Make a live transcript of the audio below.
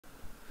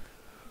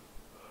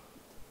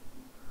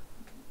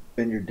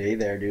Spend your day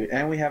there, dude.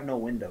 And we have no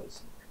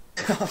windows.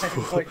 I have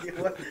no idea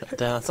what Damn,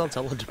 that sounds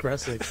hella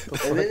depressing. The it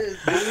fuck?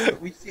 is,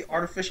 dude. We see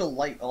artificial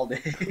light all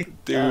day.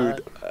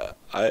 Dude,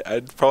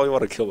 I'd probably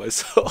want to kill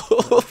myself.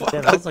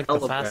 Damn, that was like the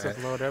Hella fastest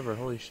bad. load ever.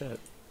 Holy shit.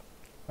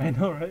 I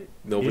know, right?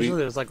 Nobody, Usually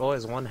there's like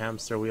always one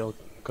hamster wheel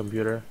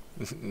computer.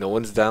 no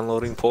one's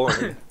downloading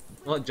porn.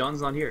 Well,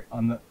 John's not here.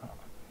 On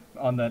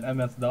that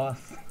MS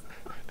DOS.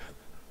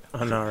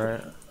 I know,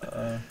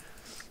 right?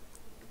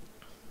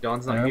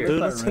 John's I not here.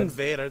 Dude, that this red?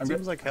 Invader. It I'm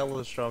seems like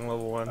hella strong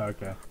level 1.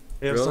 Okay.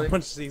 You have so Really?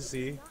 much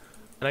CC.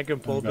 And I can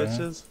pull Okay.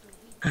 bitches.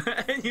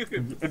 And you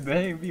can...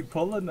 They be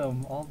pulling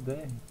them all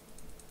day.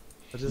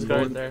 Let's just go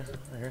right there.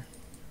 Right here.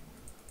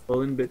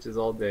 Pulling bitches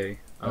all day.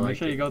 I Make like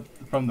sure it. you go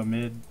from the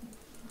mid.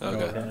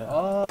 Okay. Yeah.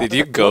 Oh, Did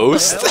you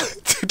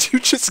ghost? Did you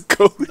just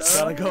ghost?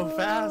 Gotta go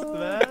fast,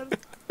 man.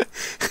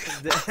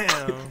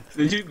 Damn.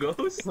 Did you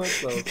ghost? What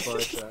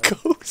the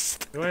fuck?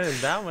 Ghost? You weren't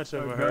in that much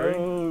of a a hurry.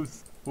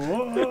 ghost.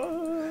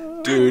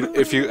 Whoa. Dude,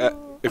 if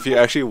you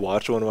actually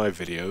watch one of my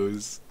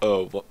videos,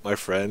 my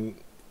friend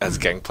as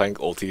Gangplank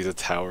ulties a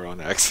tower on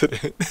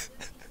accident.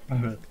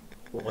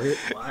 What?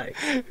 Why?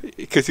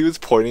 Because he was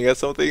pointing at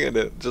something and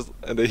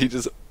then he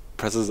just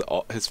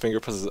his finger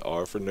presses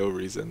R for no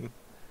reason.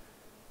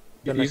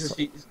 The You next just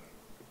see...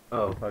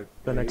 Oh, fuck.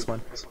 The next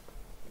one.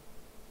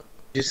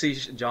 You see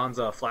John's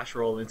flash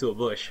roll into a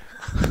bush.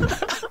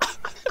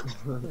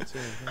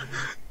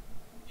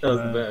 That was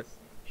the best.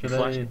 He Should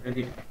flashed I, and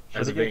he should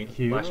has I a vein. get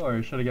Q Flash.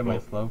 or should I get my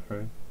roll. slow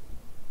first?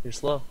 You're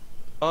slow.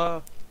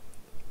 I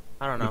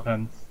don't know.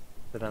 Depends.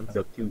 Depends.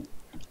 So cute.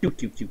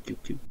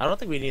 Cute. I don't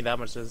think we need that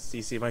much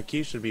CC. My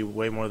Q should be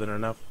way more than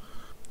enough.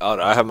 Oh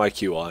no, I have my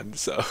Q on,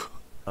 so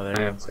Oh, there I,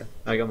 you have, go.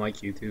 I got my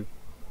Q too.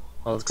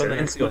 Oh, let's go to the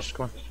next Silencio. push.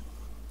 Come on.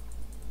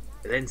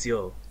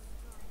 Silencio.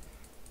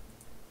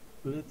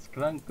 It's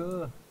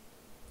cranker.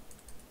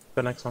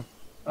 The next one.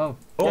 Oh.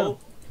 Oh!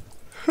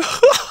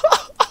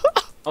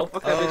 Oh,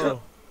 fuck that bitch Oh.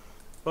 up.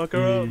 Fuck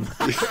her up.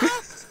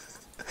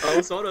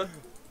 Oh, soda.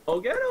 Oh,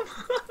 get him.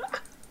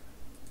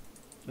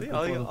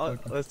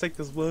 Let's take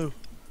this blue.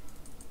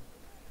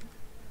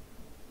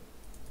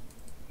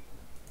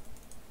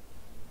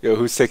 yo,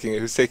 who's taking it?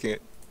 Who's taking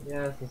it?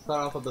 Yeah, to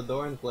start off with the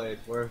Doran blade,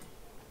 where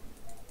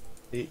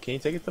Can you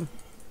take it to him?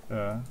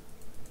 Yeah.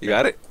 You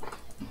got it?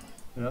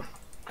 Yep.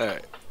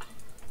 Alright.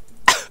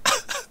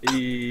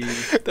 He...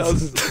 That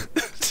was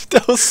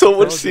that was so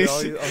much All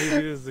CC.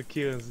 you do is the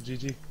Q and it's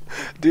GG.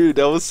 Dude,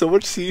 that was so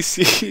much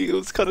CC. It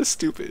was kind of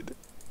stupid.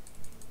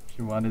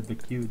 She wanted the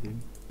Q, dude.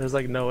 There's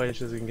like no way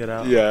she can get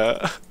out.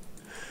 Yeah.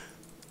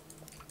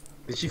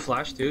 Did she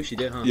flash too? She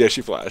did, huh? Yeah,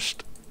 she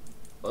flashed.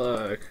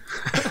 Fuck.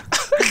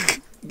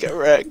 Get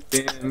wrecked.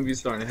 Damn, we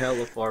starting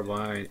hella far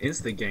behind.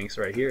 Insta ganks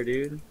right here,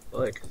 dude.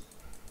 Fuck.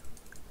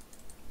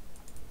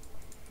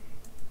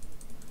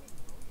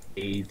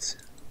 AIDS.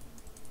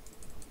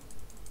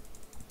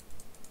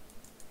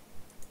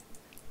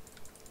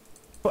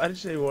 Why did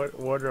she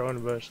ward her own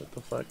bush? What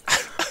the fuck?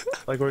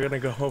 Like we're gonna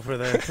go over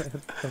there. What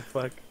the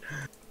fuck?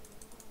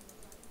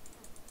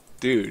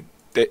 Dude,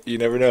 you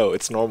never know.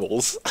 It's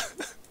normals.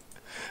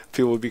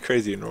 People would be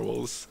crazy in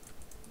normals.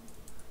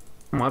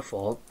 My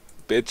fault.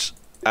 Bitch.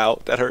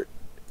 Ow, that hurt.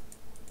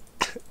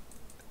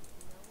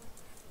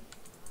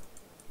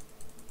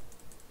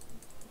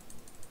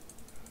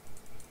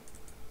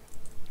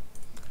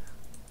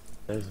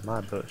 There's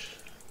my bush.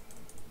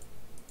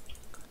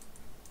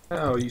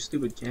 Oh, you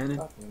stupid cannon.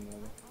 fucking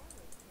man.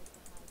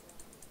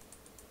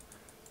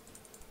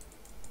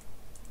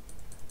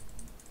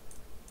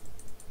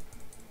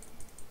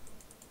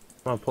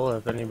 I'm gonna pull it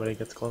if anybody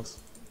gets close.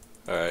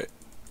 Alright.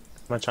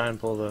 I'm gonna try and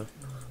pull the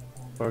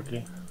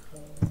Forky.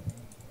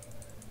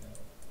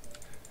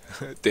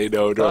 They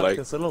know, they're Fuck, like,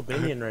 this little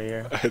minion right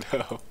here. I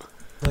know.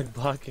 Like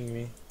blocking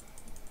me.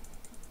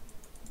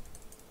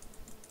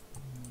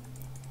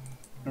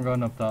 I'm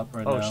going up top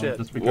right Oh, now. shit.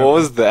 Just be What careful.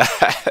 was that?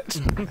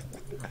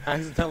 I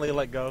accidentally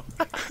let go.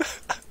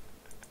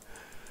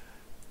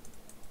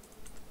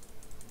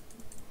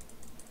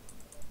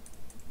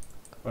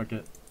 Fuck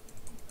it.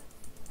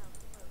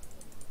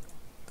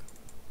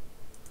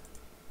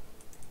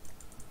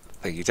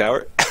 Thank you,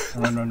 tower.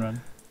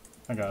 Run.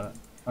 I got it.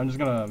 I'm just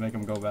gonna make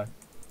him go back.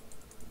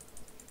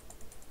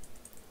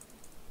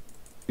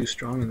 Too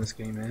strong in this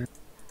game, man.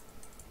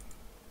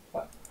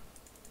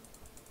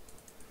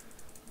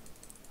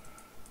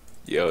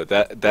 Yo,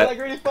 That that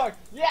greedy fuck!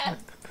 Yes!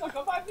 Fuck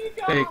up my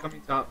Nico! Hey,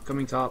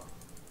 coming top.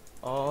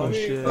 Oh Oh,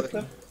 shit.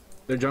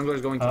 Their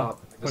jungler's going top.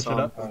 I push saw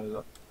it him.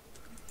 up.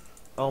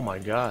 Oh my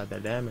god,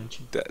 that damage.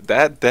 that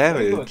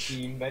Very good, damage.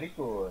 team, very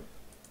good.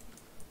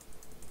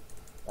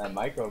 That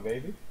micro,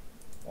 baby.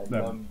 That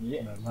No, dumb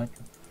bitch. no,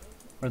 Micah.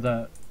 Where's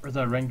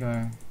that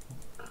Rengar?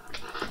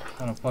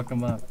 Trying to fuck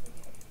him up.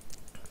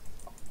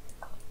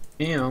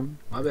 Damn,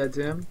 my bad,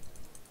 Tim.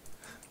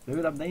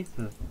 Dude, I'm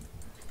Nasa.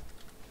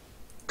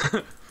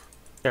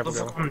 Careful, The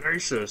girl. fuck, I'm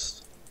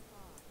racist.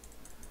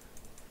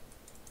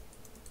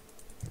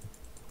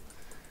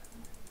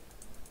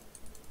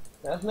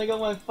 That nigga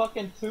went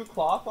fucking 2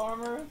 cloth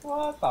armors?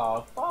 What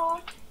the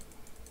fuck?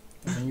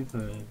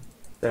 Nasa.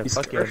 Yeah, He's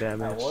fuck your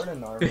scared. I damage.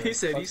 Warden armor. He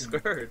said he's Fucking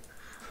scared.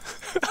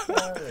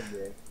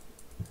 scared.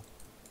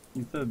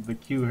 You said the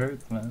Q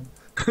hurts, man.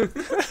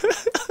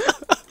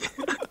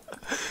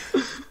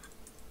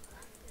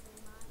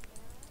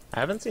 I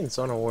haven't seen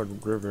Sona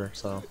Ward River,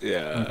 so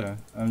Yeah. Okay,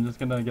 I'm just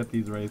gonna get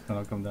these wraiths and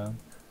I'll come down.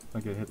 So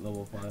I can hit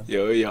level 5.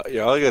 Yo,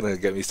 y'all gonna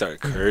get me start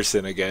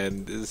cursing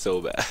again. This is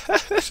so bad.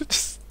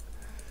 Just-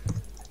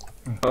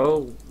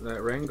 Oh, that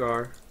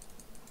Rengar.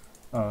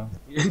 Oh,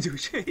 He didn't do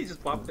shit. He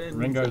just popped in.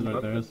 Rengar's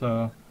right there,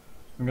 so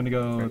I'm gonna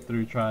go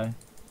through try and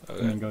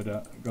okay. then go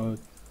down. Go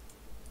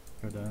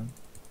down.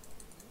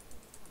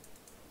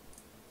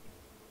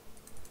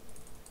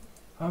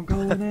 I'm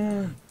going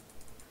in.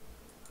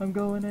 I'm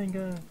going in,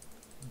 guys.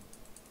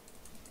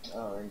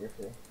 Oh, Ranger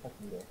here.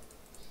 Fucking good.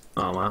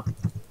 Oh wow,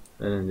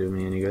 that didn't do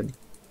me any good.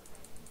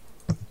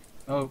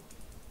 Oh,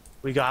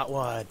 we got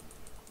one.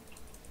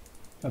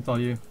 that's all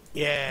you.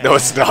 Yeah. No,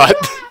 it's not.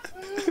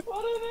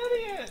 What an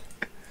idiot!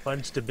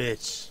 Punched a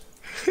bitch.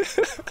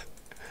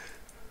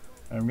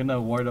 I'm gonna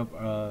ward up.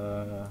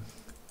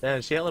 Yeah,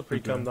 she hella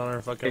pre-cummed on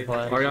her fucking Hey,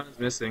 flash. Ariana's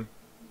missing.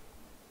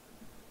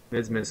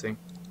 Mid's missing.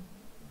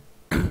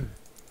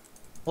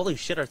 Holy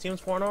shit, our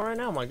team's 4-0 right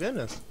now. My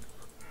goodness.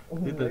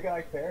 Did They the-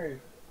 got carried.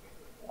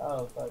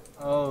 Oh, fuck.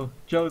 Oh,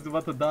 Joe's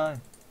about to die.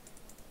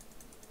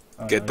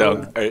 Oh, Get no,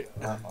 dunked. Alright,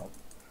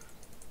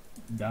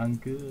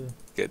 Danke.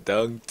 get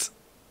dunked.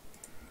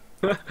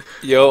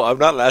 Yo, I'm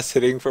not last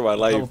hitting for my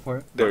life.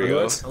 Teleport. There we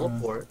go. Let's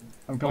teleport.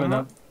 I'm coming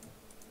up.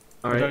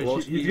 Alright, Joe, well,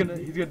 he's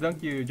gonna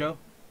dunk you, Joe.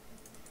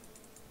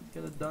 He's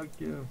gonna dunk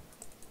you.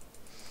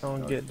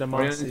 Don't get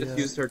Ariana Demacia. just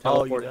used her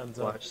Oh, you teleport done,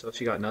 so. flash, so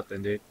she got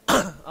nothing, dude.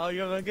 Oh,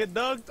 you're gonna get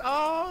dunked.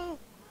 Oh!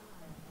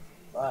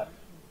 Fuck.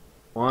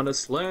 Wanna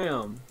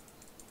slam?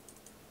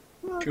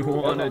 You That's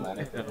wanna? not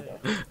manic, though.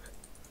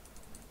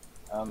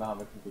 I don't know how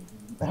much you could.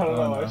 I don't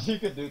know what she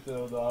could do to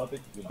him, though. I don't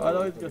think you could. I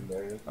know do he's it.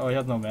 good. Oh, he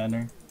has no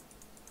manner.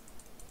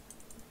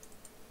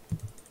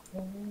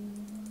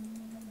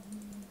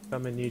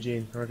 Come in,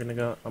 Eugene. We're gonna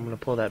go. I'm gonna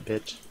pull that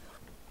bitch.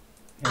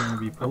 Can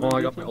we pull Oh, I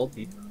it, got my Joe?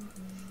 ulti.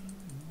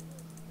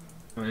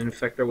 I'm gonna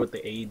infect her with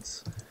the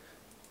AIDS.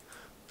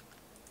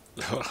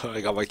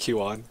 I got my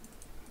Q on.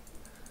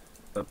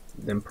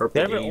 Them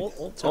purple Never AIDS.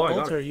 ult Oh, I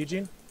got her, her.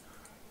 Eugene.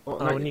 Oh,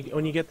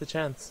 When you get the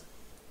chance,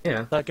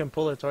 yeah, so I can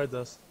pull her towards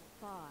us.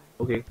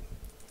 okay.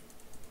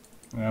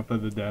 After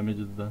the damage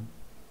is done.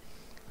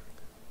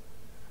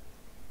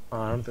 Oh,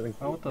 I don't think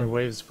Oh, what the- her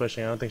wave's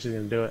pushing. I don't think she's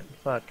gonna do it.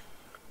 Fuck.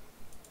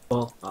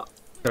 Well,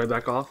 should I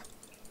back off?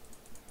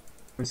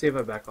 Let me see if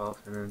I back off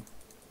and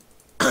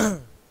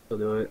then she'll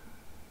do it.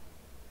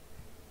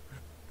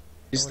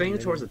 She's Oh, staying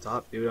yeah. towards the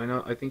top, dude. I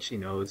know. I think she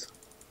knows.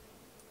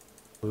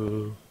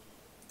 Ooh.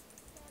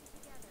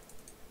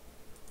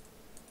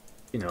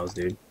 She knows,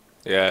 dude.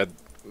 Yeah,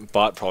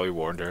 bot probably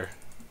warned her.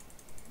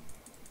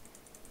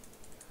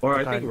 Or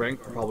I Okay. think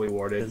Rengar probably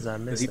warded Is I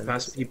because he missing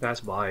passed. this? He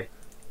passed by.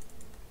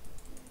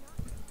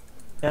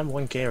 Yeah, I'm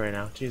 1K right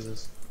now.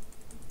 Jesus.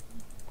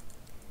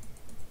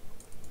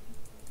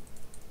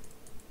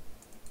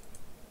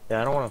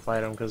 Yeah, I don't want to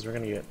fight him because we're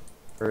gonna get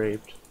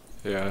raped.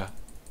 Yeah.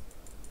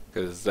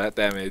 Because that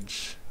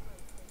damage.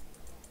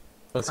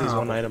 Plus, he's Oh.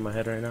 one item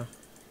ahead right now.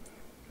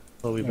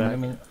 We'll be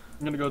I'm back.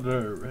 gonna go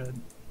to red.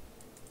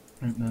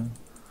 Right now.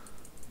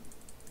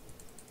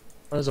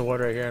 There's a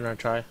ward right here in our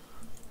try.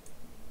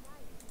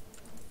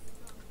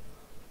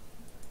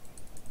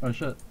 Oh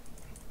shit.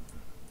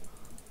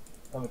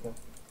 Come with him.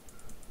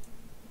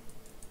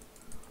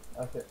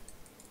 Okay.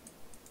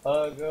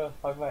 Go.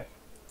 Fuck my.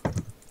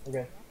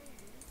 Okay.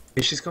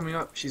 Hey, she's coming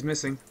up. She's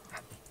missing. I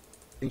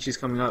think she's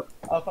coming up.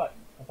 Oh, fuck.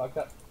 I fucked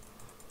up.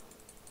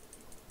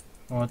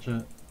 Watch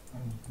it.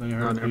 They No,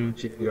 heard never you. mind.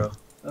 She didn't go.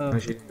 Oh, No,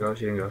 she didn't go.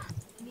 She didn't go.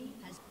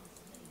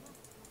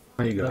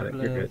 Oh, you got it.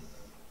 You're good.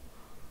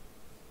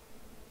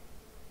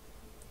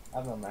 I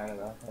have no mana,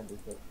 though. I do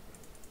shit.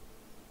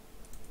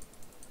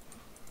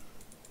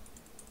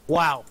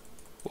 Wow.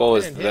 What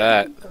was didn't hit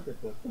that? Look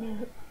at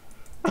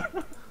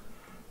this.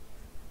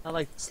 I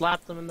like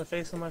slapped him in the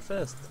face with my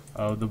fist.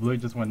 Oh, the blue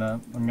just went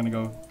up. I'm gonna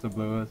go to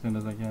blue as soon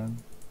as I can.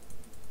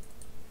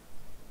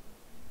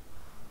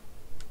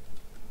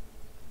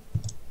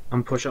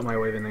 I'm push up my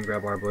wave and then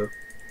grab our blue.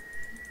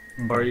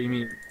 Okay. Or you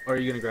mean? Or are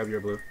you gonna grab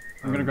your blue?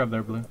 I'm gonna grab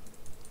their blue.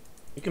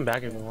 You can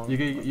back if you want.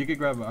 You could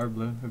grab our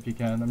blue if you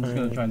can. I'm just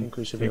gonna try I and think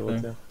we should be take able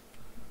there. to.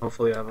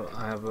 Hopefully,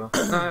 I have a.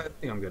 Nah, I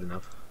think I'm good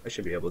enough. I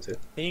should be able to.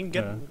 And you can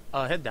get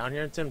Yeah. head down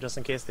here, Tim, just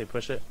in case they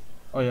push it.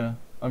 Oh yeah,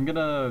 I'm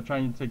gonna try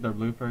and take their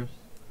blue first.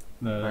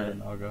 Then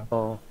Alright. I'll go.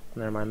 Oh,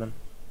 never mind then.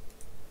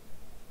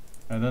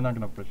 And they're not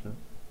gonna push it.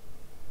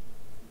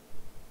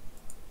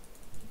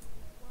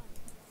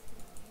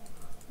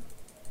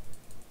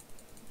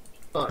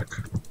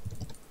 Fuck.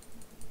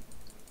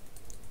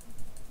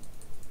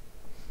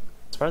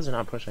 Surprised they're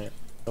not pushing it.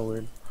 So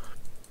weird.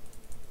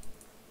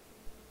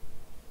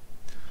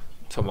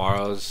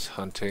 Tomorrow's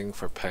hunting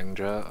for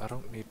Pengdra. I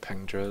don't need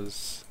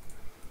Pengdras.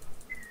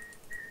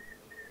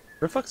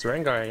 Where the fuck's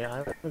Rengar? Yeah, I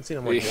haven't seen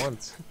him like Yeah.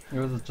 once. It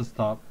was just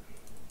top.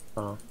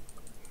 Oh.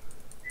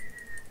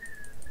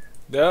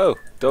 No,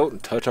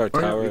 don't touch our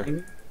Why not tower.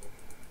 leaving?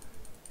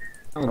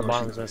 I don't Our know.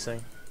 bottom's She's-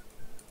 missing.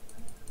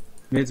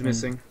 Mid's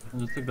missing. I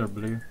just took their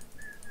blue.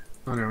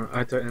 Oh no,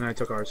 I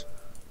took ours.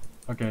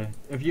 Okay,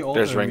 if you ult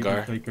There's her, we can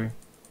Rengar. take her.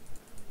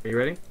 Are you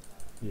ready?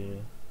 Yeah,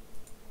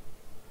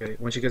 Okay,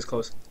 when she gets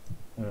close.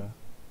 yeah.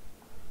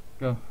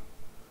 Go.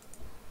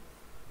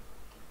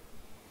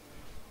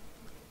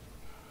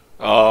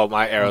 Oh,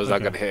 my arrow's not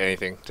Okay. gonna hit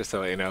anything. Just to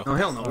let you know. Oh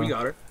hell no, we Oh.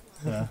 got her.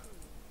 Yeah.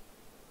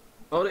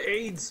 Oh, the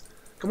AIDS!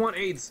 Come on,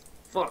 AIDS!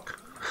 Fuck.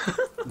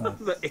 Nice.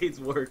 The AIDS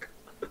work.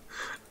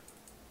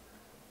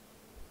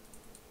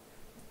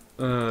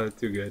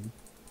 Too good.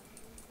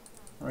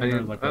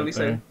 Rengar's like at right least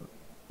there. at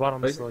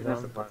Bottom's least still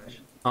that's the down. flash.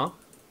 Huh?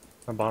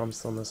 Our bottom's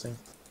still missing.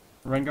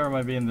 Rengar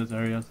might be in this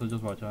area, so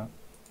just watch out.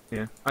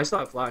 Yeah. I still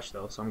have flash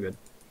though, so I'm good.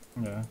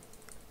 Yeah.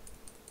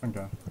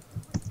 Okay.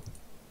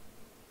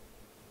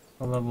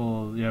 What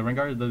level? Yeah,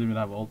 Rengar doesn't even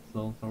have ult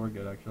still, so we're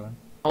good actually.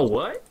 Oh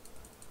what?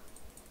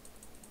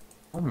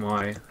 Oh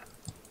my.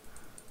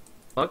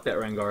 Fuck that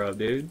Rengar up,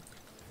 dude.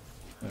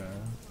 Yeah.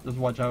 Just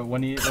watch out.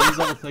 When he's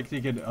level 6,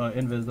 he could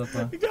invis up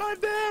a... God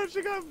damn,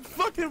 she got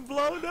fucking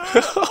blown up.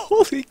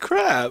 Holy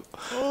crap!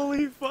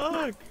 Holy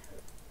fuck.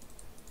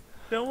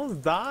 She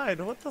almost died.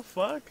 What the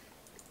fuck?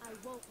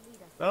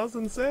 That was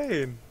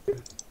insane.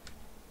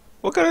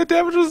 What kind of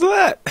damage was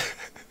that?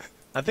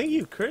 I think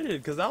you critted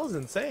because that was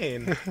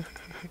insane.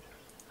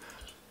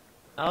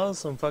 That was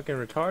some fucking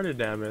retarded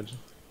damage.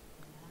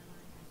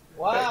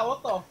 Wow,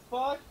 what the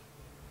fuck?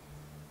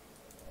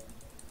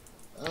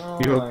 Oh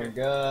You my okay?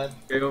 god.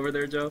 Okay, over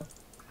there, Joe.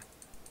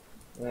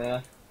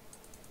 Yeah.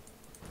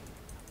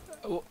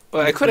 Well,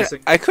 I could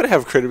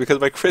have critted because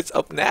my crit's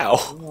up now.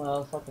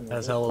 Well, fucking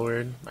That's hella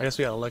weird. I guess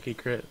we got a lucky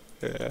crit.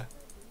 Yeah.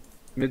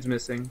 Mid's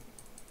missing.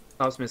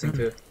 Top's missing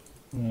too.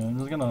 Yeah, I'm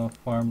just gonna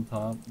farm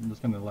top. I'm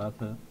just gonna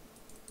last it.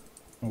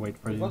 I'll wait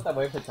for Just you. let that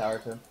wait for tower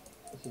too.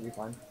 It should be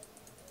fine.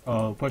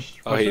 Oh, push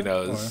Oh, he it,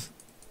 knows.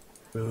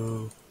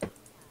 Ooh. or-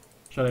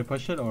 should I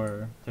push it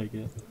or take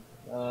it?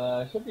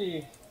 Should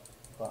be.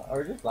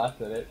 Or just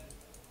blasted it.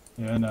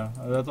 Yeah, no.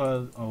 That's why.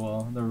 Oh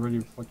well, they're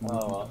really fucking. Oh,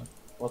 weak well. now.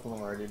 Both of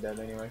them are already dead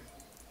anyway.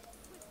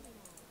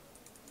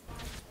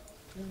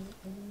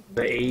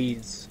 The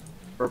AIDS.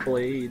 Purple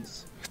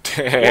AIDS.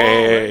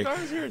 Dang.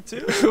 Rengar's here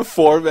too.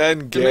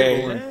 4-man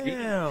gang.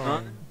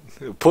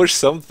 Damn. Push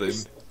something.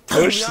 We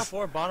Push. got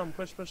 4 bottom.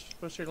 Push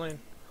your lane.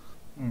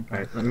 Okay.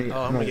 Alright, let me.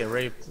 Oh, I'm gonna get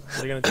raped.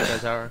 They're gonna take our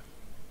tower.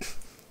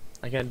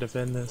 I can't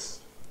defend this.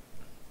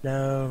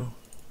 No.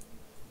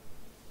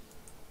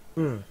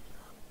 Don't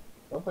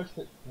push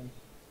it.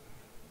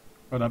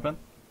 What happened?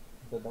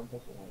 Don't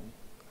push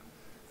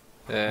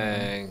it.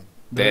 Dang.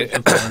 They're They-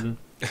 supported.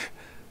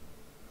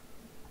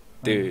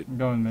 Dude. I'm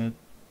going mid.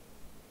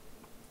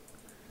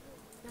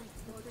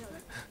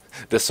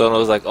 The Sono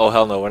was like, oh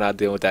hell no, we're not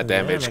dealing with that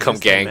Man, damage. I Come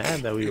guess they're gank.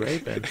 mad that we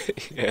raping.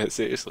 Yeah,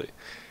 seriously.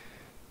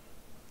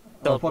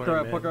 Oh, fuck her Teleporting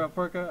up, mid. fuck her up,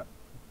 fuck her up.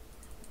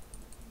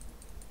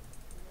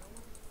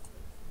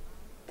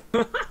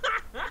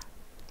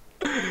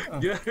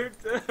 Get her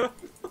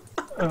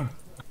down.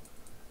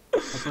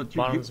 That's what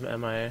you Bottom's get.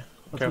 MIA.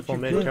 That's Careful what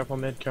you mid, get. careful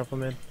mid, careful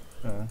mid.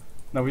 Yeah.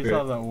 No, we Yeah.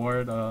 saw that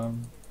ward.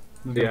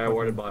 Yeah, I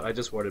warded bot. I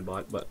just warded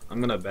bot, but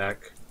I'm gonna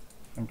back.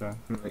 Okay.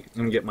 I'm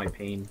gonna get my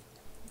pain.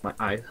 My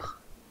eye.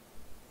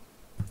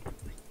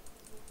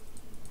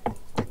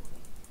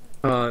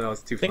 Oh, that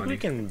was too I think funny. we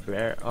can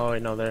bear. Oh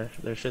wait, no, their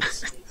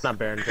shit's not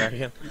Baron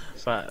Dragon,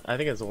 but I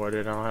think it's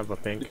warded. I don't have a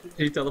pink.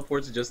 He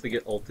teleports just to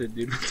get ulted,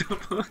 dude. What the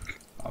fuck?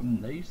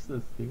 I'm nice,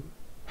 this dude.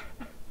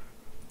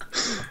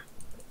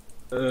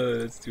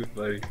 It's too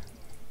funny.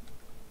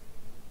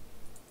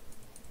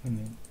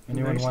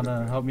 Anyone Nice.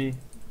 wanna help me?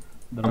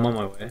 I'm on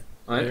my way.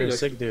 I You're think a I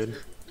sick dude.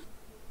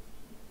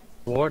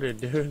 Warded,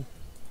 dude.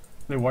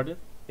 They warded?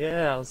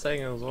 Yeah, I was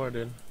saying it was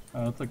warded.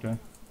 Oh, it's okay.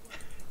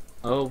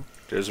 Oh,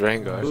 There's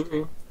Rengar.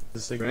 ooh, The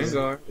sick dude.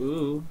 Rengar.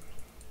 Ooh.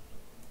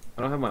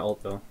 I don't have my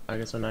ult though. I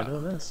guess we're not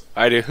doing this.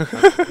 I do. I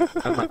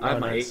have my, I Oh, have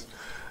my nice. AIDS.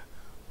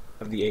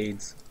 I have the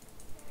AIDS.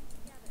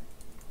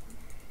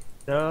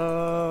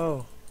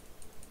 No.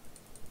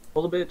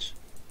 Pull the bitch.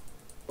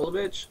 Pull the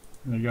bitch.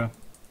 There you go.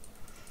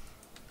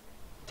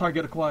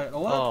 Target acquired.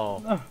 Oh, what?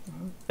 Oh. No.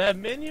 That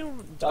menu.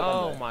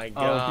 Oh my Oh,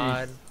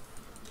 god.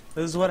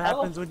 This is what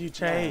happens when you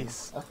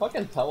chase. A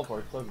fucking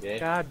teleport, so gay.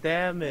 God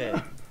damn it.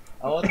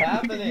 Oh, what's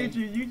happening?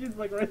 You just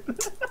like right there.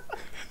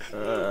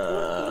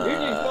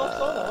 Eugene, kill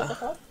Sona, what the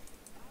fuck?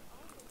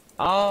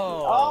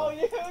 Oh. Oh,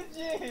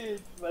 Eugene!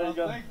 There you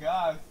go. Thank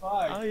God,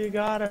 fuck. Oh, you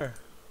got her.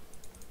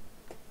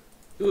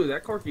 Ooh,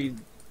 that Corky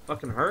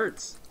fucking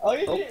hurts. Oh,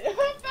 Eugene! Oh,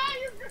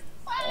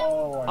 my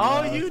Oh,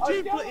 God.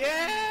 Eugene. Oh,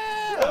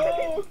 Yeah.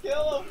 Oh,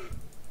 kill him!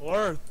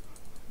 Worth.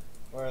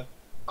 Worth.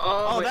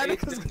 Oh, my that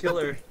AIDS is- didn't kill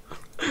her.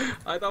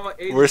 I thought my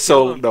AIDS We're would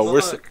so kill him. no,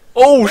 we're so. Fuck.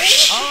 Oh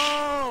sh!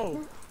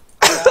 Oh.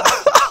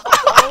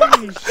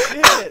 Holy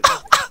shit.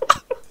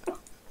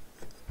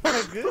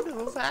 My goodness,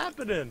 what's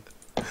happening?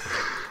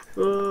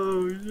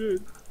 Oh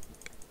shit.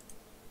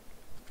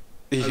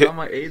 I Yeah. thought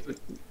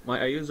my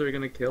IUs were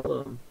gonna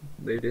kill him.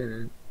 They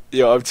didn't.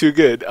 Yo, I'm too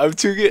good. I'm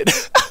too good.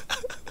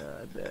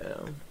 God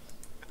damn.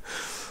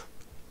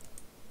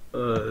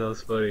 That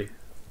was funny.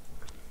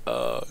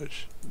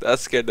 That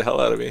scared the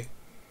hell out of me.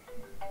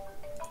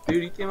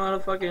 Dude, he came out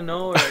of fucking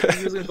nowhere. I think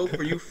he was gonna go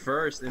for you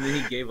first, and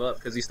then he gave up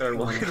because he started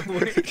walking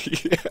away.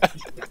 Yeah.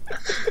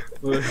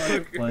 I was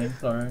playing,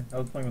 sorry. I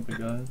was playing with the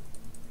guys.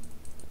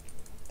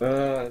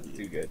 That's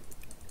too good.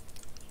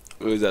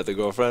 Was that the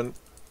girlfriend?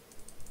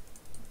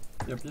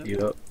 Yep, yep.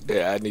 Yup.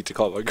 Yeah, I need to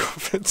call my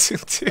girlfriend soon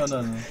too. Oh,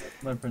 no, no.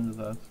 My friend just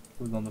asked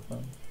who's on the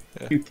phone.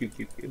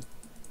 Cute.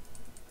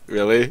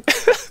 Really?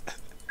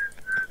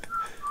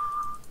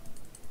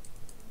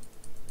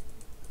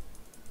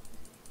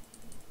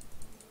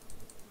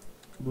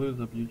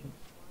 Blue's up, Eugene.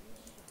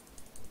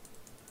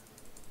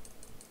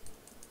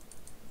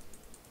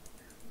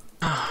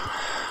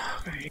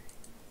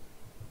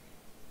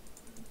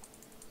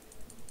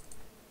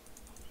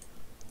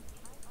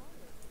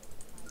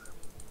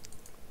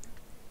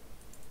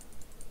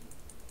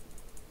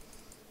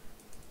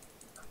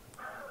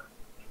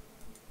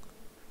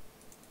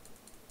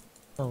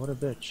 Oh, what a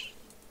bitch.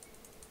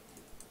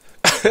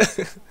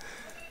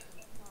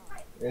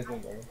 There's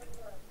one going.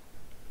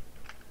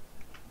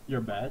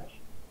 Your badge?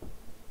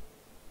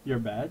 Your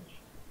badge?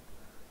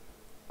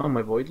 Oh,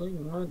 my Voidling?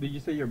 What? Did you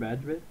say your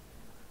badge, babe?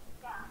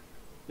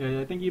 Yeah,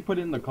 I think you put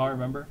it in the car,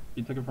 remember?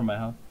 You took it from my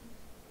house.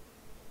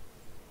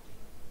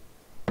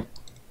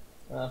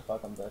 Ah,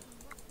 fuck, I'm dead.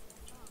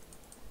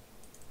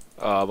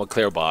 I'm a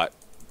clear bot.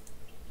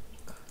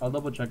 I'll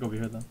double check over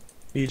here though.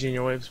 Eugene,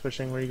 your wave's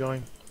pushing. Where are you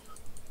going?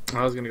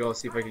 I was gonna go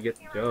see if I could get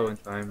to Joe in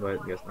time, but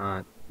I guess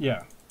not.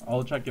 Yeah,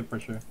 I'll check it for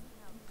sure.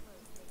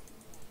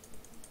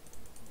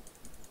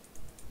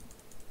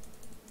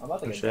 I'm about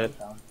to Oh, get shit.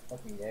 downtown.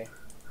 Fucking gay.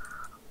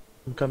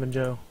 I'm coming,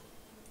 Joe.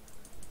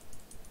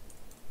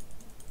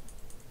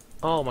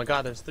 Oh my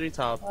god, there's 3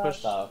 top. What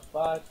Push. the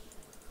fuck?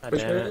 God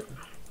Push damn it. it.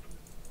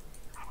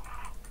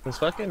 This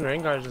fucking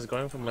Rengar is just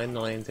going from lane to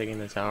lane, taking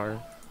the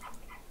tower.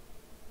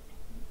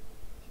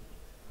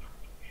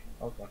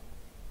 Okay.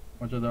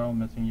 Which are they all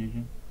missing,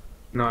 Eugene?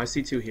 No, I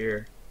see 2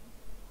 here.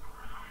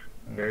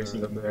 There's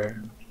up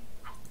there.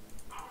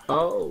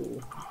 Oh,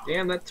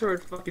 damn! That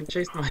turret fucking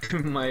chased my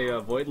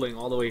Voidling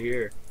all the way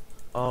here.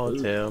 Oh,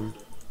 Ooh. Tim.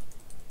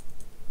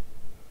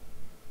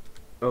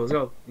 Oh, let's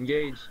go.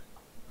 Engage.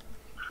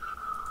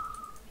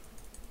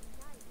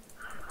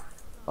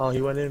 Oh,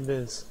 he went in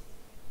biz.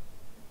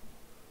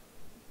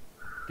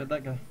 Get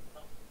that guy.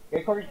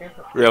 Get Corey, get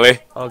Corey. Really?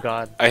 Oh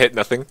god. I hit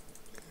nothing.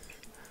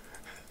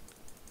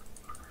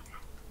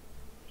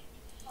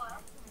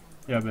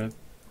 Yeah, babe.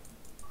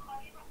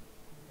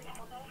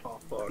 Oh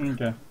fuck.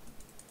 Okay.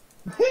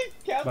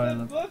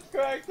 Captain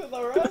Blitzcrank to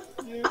the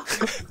rescue!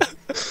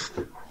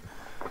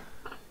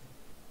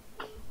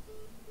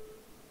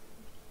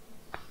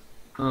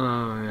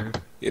 Oh man.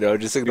 You know,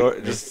 just ignore.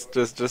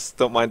 Just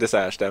don't mind this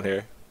ash down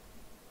here.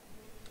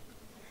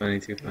 Funny,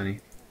 too funny.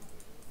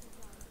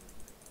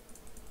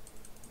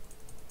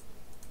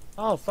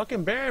 Oh,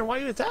 fucking Baron, why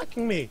are you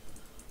attacking me?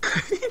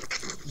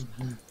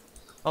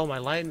 Oh, my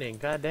lightning.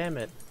 God damn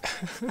it.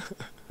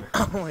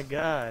 Oh my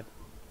god.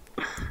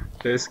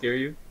 Did I scare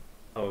you?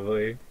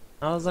 Probably.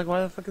 I was like,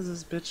 why the fuck is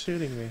this bitch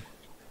shooting me?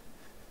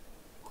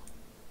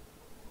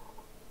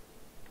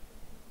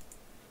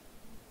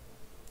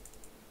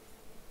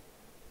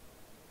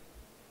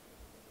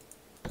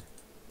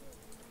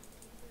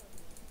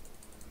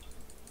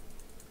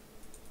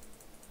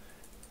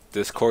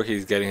 This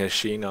Corky's getting his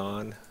sheen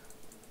on.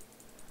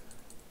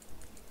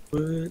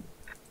 What?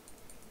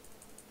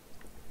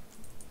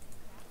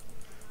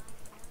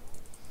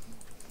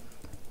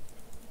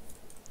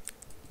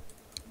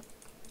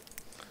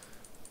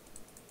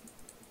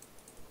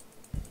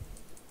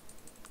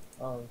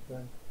 Oh,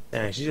 okay.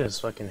 Dang, she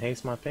just fucking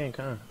hates my pink,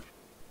 huh?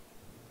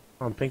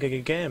 I'm pink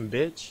again,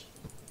 bitch.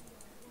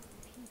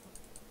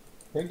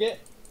 Pick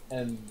it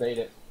and bait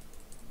it.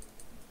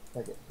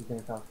 Take it. He's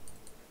gonna come.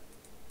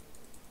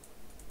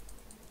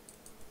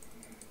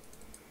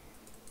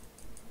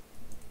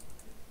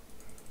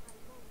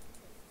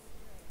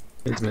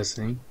 It's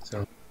missing.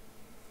 So.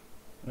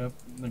 Yep,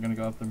 they're gonna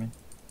go after me.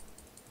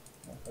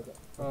 Yeah, okay.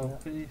 Oh,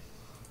 peace.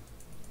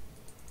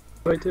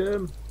 Fight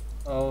him.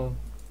 Oh,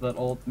 that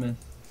ult miss.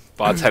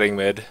 Bot's heading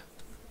mid.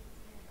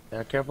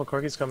 Yeah, careful,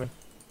 Corky's coming.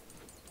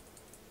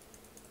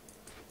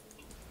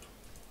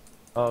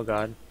 Oh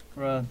god.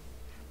 Run.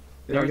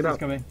 Yeah, Darius get is out.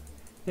 coming.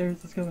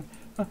 Darius is coming.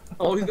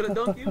 Oh, he's gonna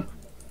dunk you.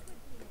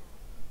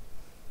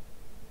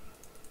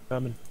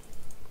 Coming.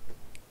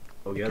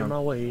 Oh, get Get him.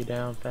 my way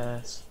down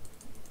fast.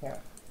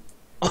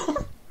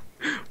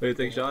 Wait,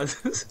 take shots.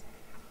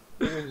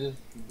 You can just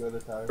go to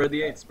tower. Spread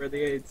the 8. Spread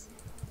the 8s.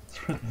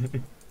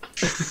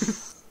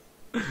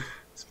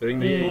 Spreading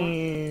the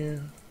 8.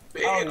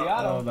 Yeah. Oh, you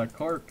got Oh, him. that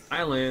cork.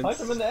 Islands. Punch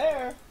him in the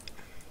air.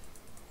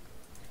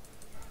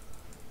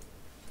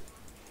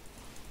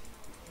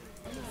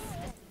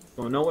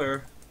 Going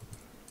nowhere.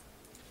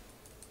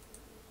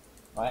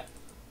 What?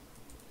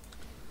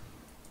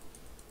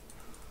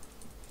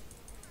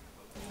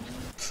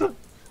 Oh,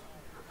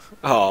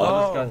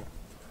 Oh, this guy.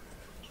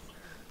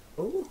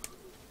 Oh.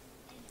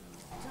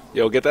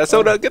 yo, get that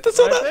soda! Get the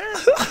soda! Right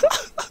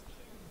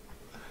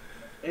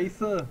there.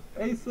 Asa!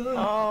 Asa!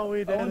 Oh, we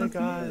did wanna it, see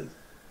guys.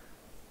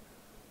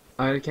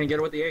 I can't get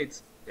it with the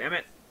 8s. Damn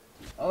it.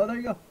 Oh, there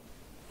you go.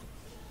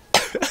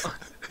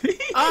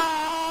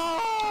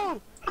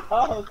 Oh!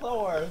 Oh,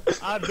 so worse.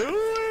 I do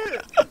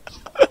it!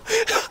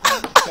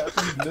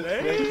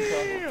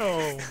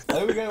 Damn! I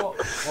think we get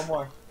one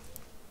more.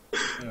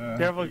 Yeah.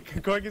 Careful,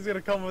 Corky's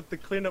gonna come with the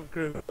cleanup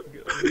crew.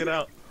 Get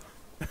out.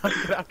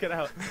 Get out, get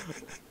out.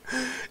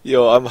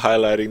 Yo, I'm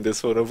highlighting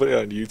this one. I'll put it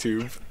on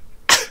YouTube.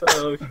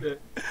 Oh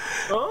shit.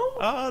 Oh!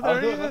 Oh,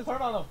 there he Let's is.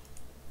 turn on him.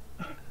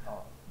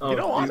 Oh, You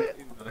don't want it?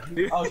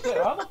 Oh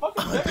shit, how the fuck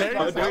is Darius,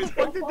 how the Darius,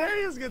 fuck did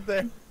Darius get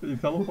there? You You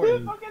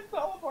teleported. fucking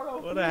teleport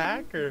him. What a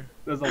hacker.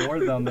 There's a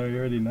ward down there, you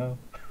already know.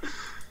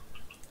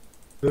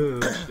 Oh,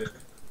 shit.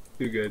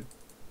 Too good.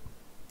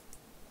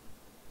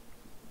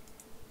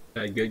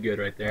 Good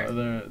right there.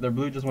 Their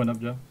blue just went up,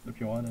 Joe, if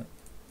you want it.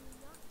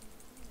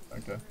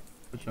 Okay,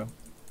 for sure.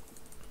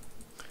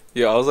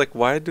 Yeah, I was like,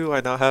 why do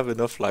I not have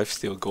enough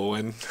lifesteal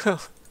going?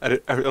 I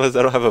realized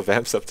I don't have a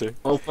Vamp Scepter.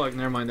 Oh fuck,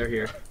 never mind, they're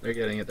here. They're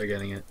getting it, they're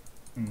getting it.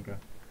 Okay.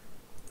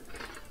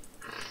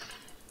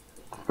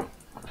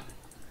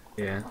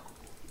 Yeah.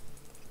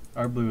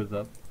 Our blue is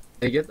up.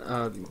 They get,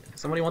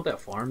 somebody want that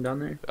farm down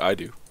there? I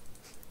do.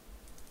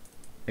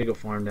 They go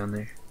farm down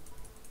there.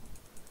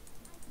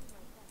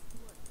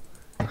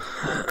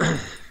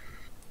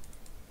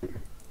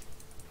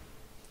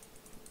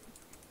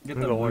 Get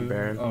I'm that going blue.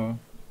 Baron. Oh.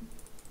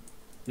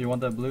 Do you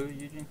want that blue,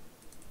 Eugene?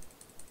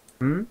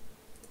 Hmm?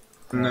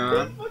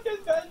 No. Fucking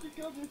bad, you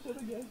killed your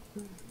shit again.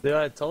 Dude,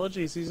 I told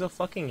you, he's a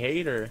fucking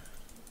hater.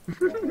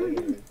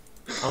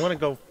 I'm gonna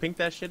go pink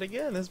that shit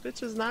again. This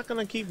bitch is not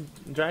gonna keep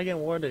dragging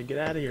warded. Get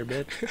out of here,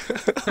 bitch.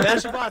 Man,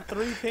 she bought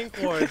 3 pink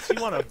wards. She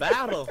want a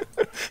battle.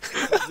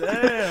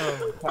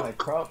 Damn. Kinda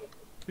crop.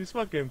 She's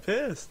fucking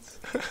pissed.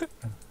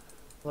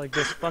 Like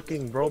this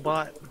fucking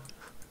robot.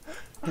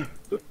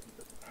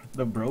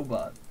 The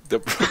brobot.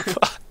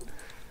 The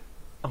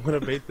I'm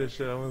gonna bait this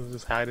shit. I'm gonna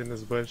just hide in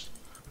this bush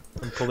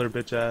and pull her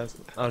bitch ass.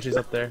 Oh, she's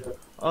up there.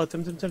 Oh,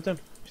 Tim.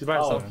 She's by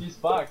Oh, herself. she's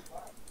fucked.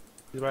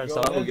 She's by Go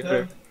herself. Oh, in, get Tim.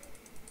 her.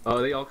 Oh,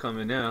 they all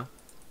coming now.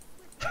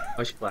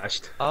 Oh, she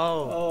flashed.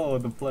 Oh. Oh,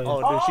 the play.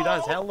 Oh, dude, she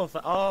does hella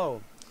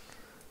oh.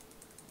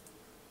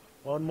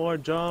 One more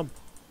jump.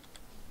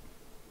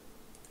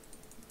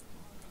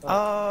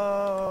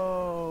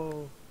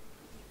 Oh.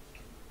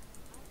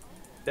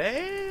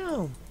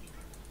 Damn.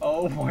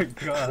 Oh my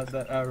god,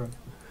 that arrow.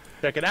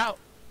 Check it out.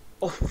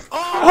 Oh,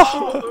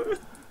 Oh.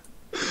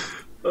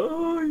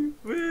 oh, you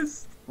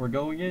missed. We're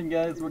going in,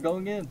 guys. We're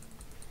going in.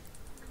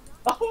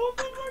 Oh,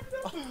 my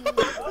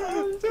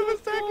God. Tim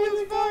is tacky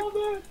as fuck.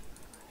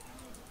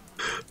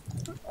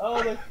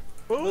 Oh, the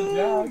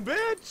Boom,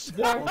 bitch.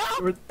 Jack.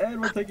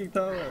 We're taking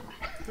tower.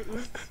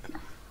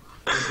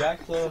 Jack,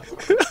 so.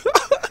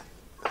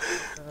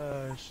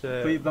 Oh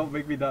shit. Please don't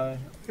make me die.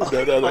 No,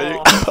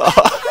 you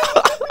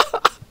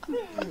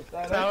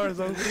Tower's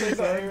on Take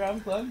the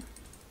ARAM, son.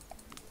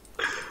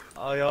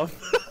 Oh, y'all.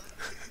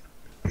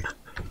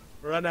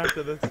 Run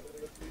after this.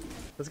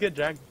 Let's get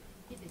dragged.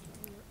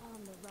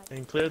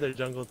 And clear their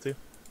jungle too.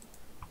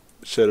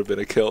 should have been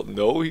a kill.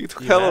 No, he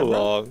took You hella mad, bro?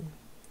 long.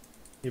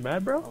 You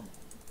mad, bro?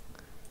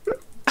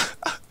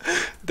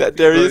 That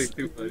Darius,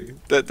 Too funny.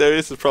 that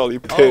Darius is probably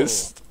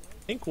pissed.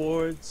 Pink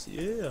wards,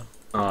 yeah.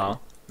 Aw,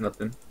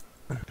 nothing.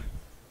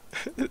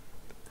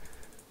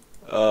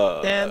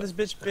 Damn, this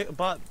bitch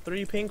bought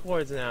 3 pink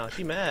wards now.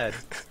 She mad.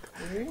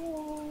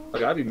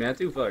 Like, I'd be mad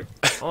too, fuck.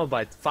 I'm gonna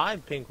buy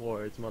 5 pink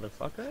wards,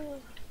 motherfucker.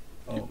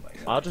 Oh my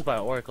god. I'll just buy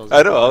oracles.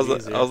 I know. I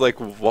It's was like,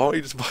 why don't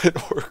you just buy an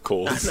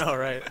Oracle? I know,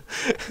 right?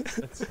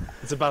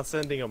 It's about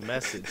sending a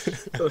message.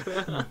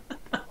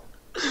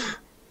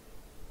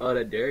 Oh,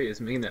 that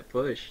Darius making that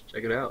push.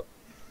 Check it out.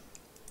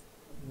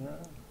 Yeah.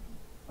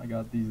 I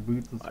got these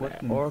boots of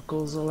sweating.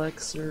 Oracles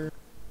elixir.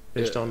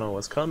 Bitch Yeah. don't know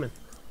what's coming.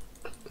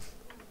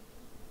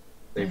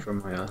 Save from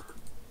my,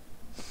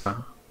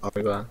 oh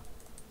my god.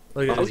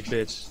 Look at Oh, this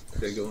bitch.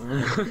 There you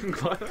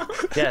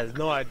go. She has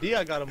no idea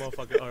I got a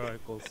motherfucking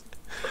oracles.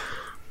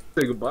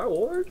 Say goodbye,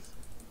 wards.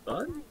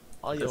 Son.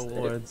 All your That's it.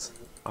 wards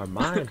are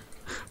mine.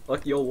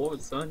 Fuck your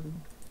wards,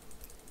 son.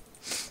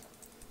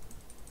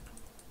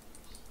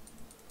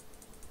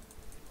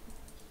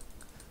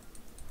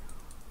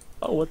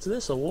 Oh, what's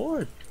this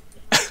award?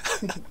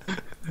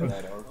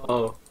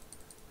 Oh.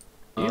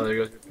 Oh, there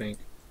goes your pink.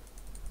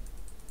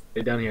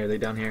 They down here, they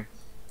down here.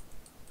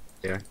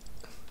 There.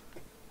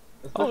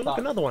 Oh, look,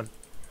 another one.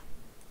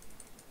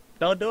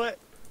 Don't do it.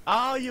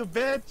 Oh, you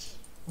bitch.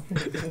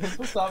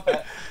 Stop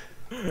that.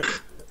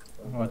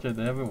 Watch it,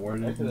 they haven't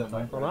warded. Actually, that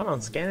might- Hold on,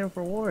 I'm scanning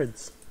for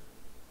wards.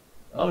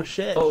 Oh,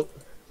 shit. Oh.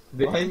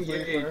 The Behind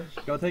engage. you,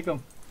 Go take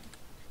them.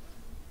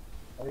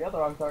 Oh, you got the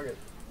wrong target.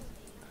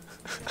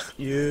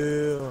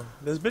 Yeah.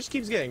 This bitch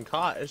keeps getting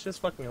caught. It's just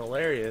fucking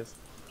hilarious.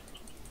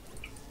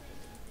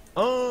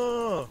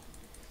 Oh.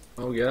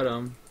 Oh, get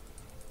him.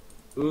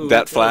 Ooh,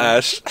 That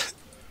flash.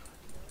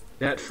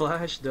 That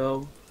flash,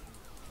 though.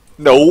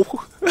 No.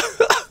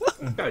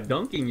 Got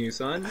dunking you,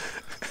 son.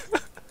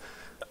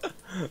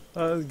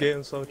 I was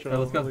getting so let's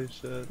trouble. go. Holy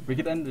shit. We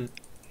could end it.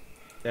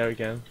 Yeah, we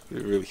can.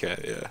 We really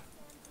can't, yeah.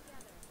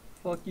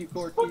 Fuck you,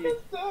 Corky. Fucking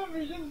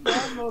Sam, you just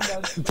download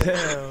that shit.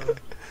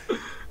 Damn.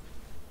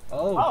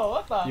 Oh, Oh,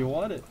 what the? you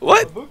want it?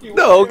 What? Kabuki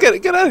No, warrior.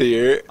 get out of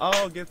here.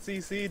 Oh, get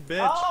CC'd,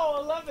 bitch.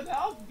 Oh, 11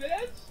 health,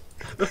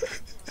 bitch.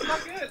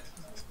 Fuck it.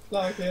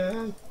 Fuck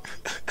it.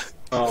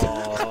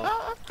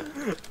 Oh,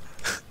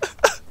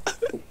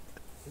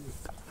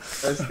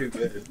 that's too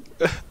good.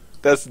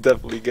 That's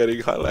definitely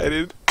getting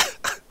highlighted.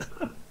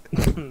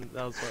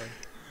 That was fun.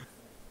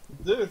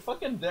 Dude,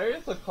 fucking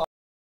Darius